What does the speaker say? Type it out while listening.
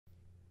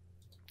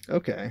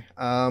Okay.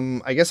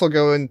 I guess I'll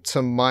go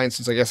into mine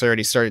since I guess I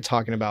already started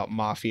talking about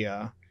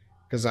Mafia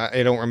because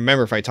I don't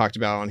remember if I talked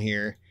about it on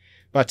here.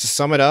 But to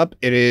sum it up,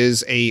 it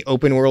is a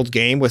open world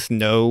game with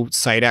no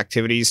side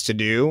activities to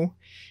do.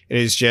 It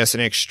is just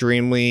an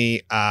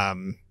extremely I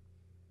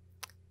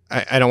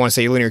don't want to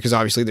say linear because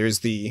obviously there's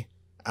the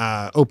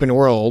open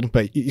world,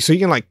 but so you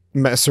can like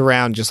mess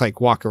around, just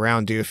like walk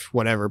around, do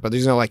whatever. But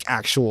there's no like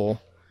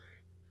actual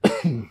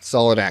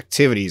solid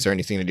activities or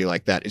anything to do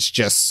like that. It's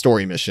just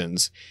story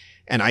missions.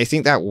 And I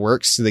think that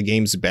works to the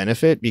game's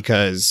benefit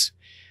because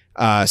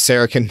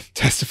Sarah can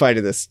testify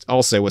to this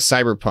also with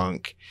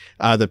Cyberpunk.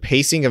 The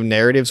pacing of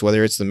narratives,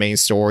 whether it's the main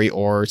story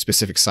or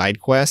specific side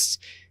quests,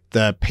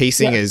 the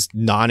pacing is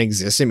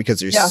non-existent because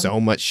there's so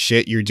much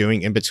shit you're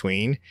doing in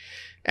between.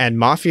 And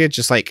Mafia,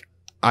 just like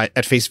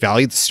at face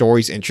value, the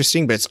story's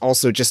interesting, but it's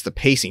also just the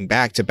pacing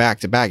back to back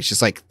to back. It's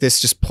just like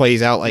this just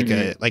plays out like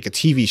a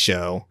TV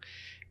show.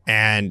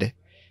 And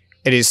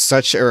it is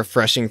such a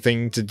refreshing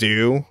thing to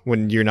do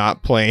when you're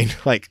not playing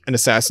like an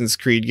Assassin's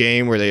Creed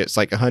game where it's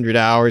like 100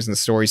 hours and the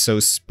story's so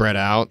spread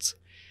out.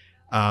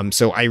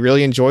 So I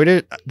really enjoyed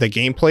it. The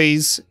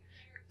gameplay's,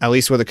 at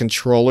least with a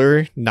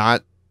controller,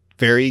 not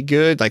very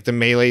good. Like the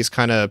melee's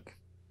kind of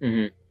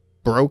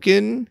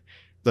broken.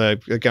 The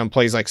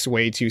gunplay's like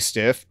way too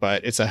stiff,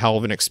 but it's a hell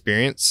of an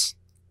experience.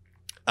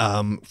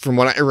 From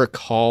what I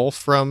recall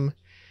from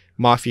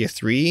Mafia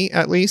 3,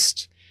 at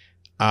least,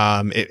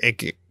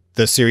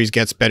 the series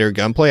gets better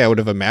gunplay. I would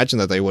have imagined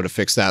that they would have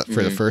fixed that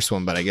for the first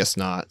one, but I guess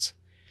not.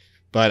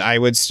 But I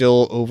would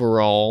still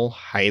overall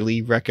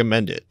highly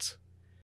recommend it.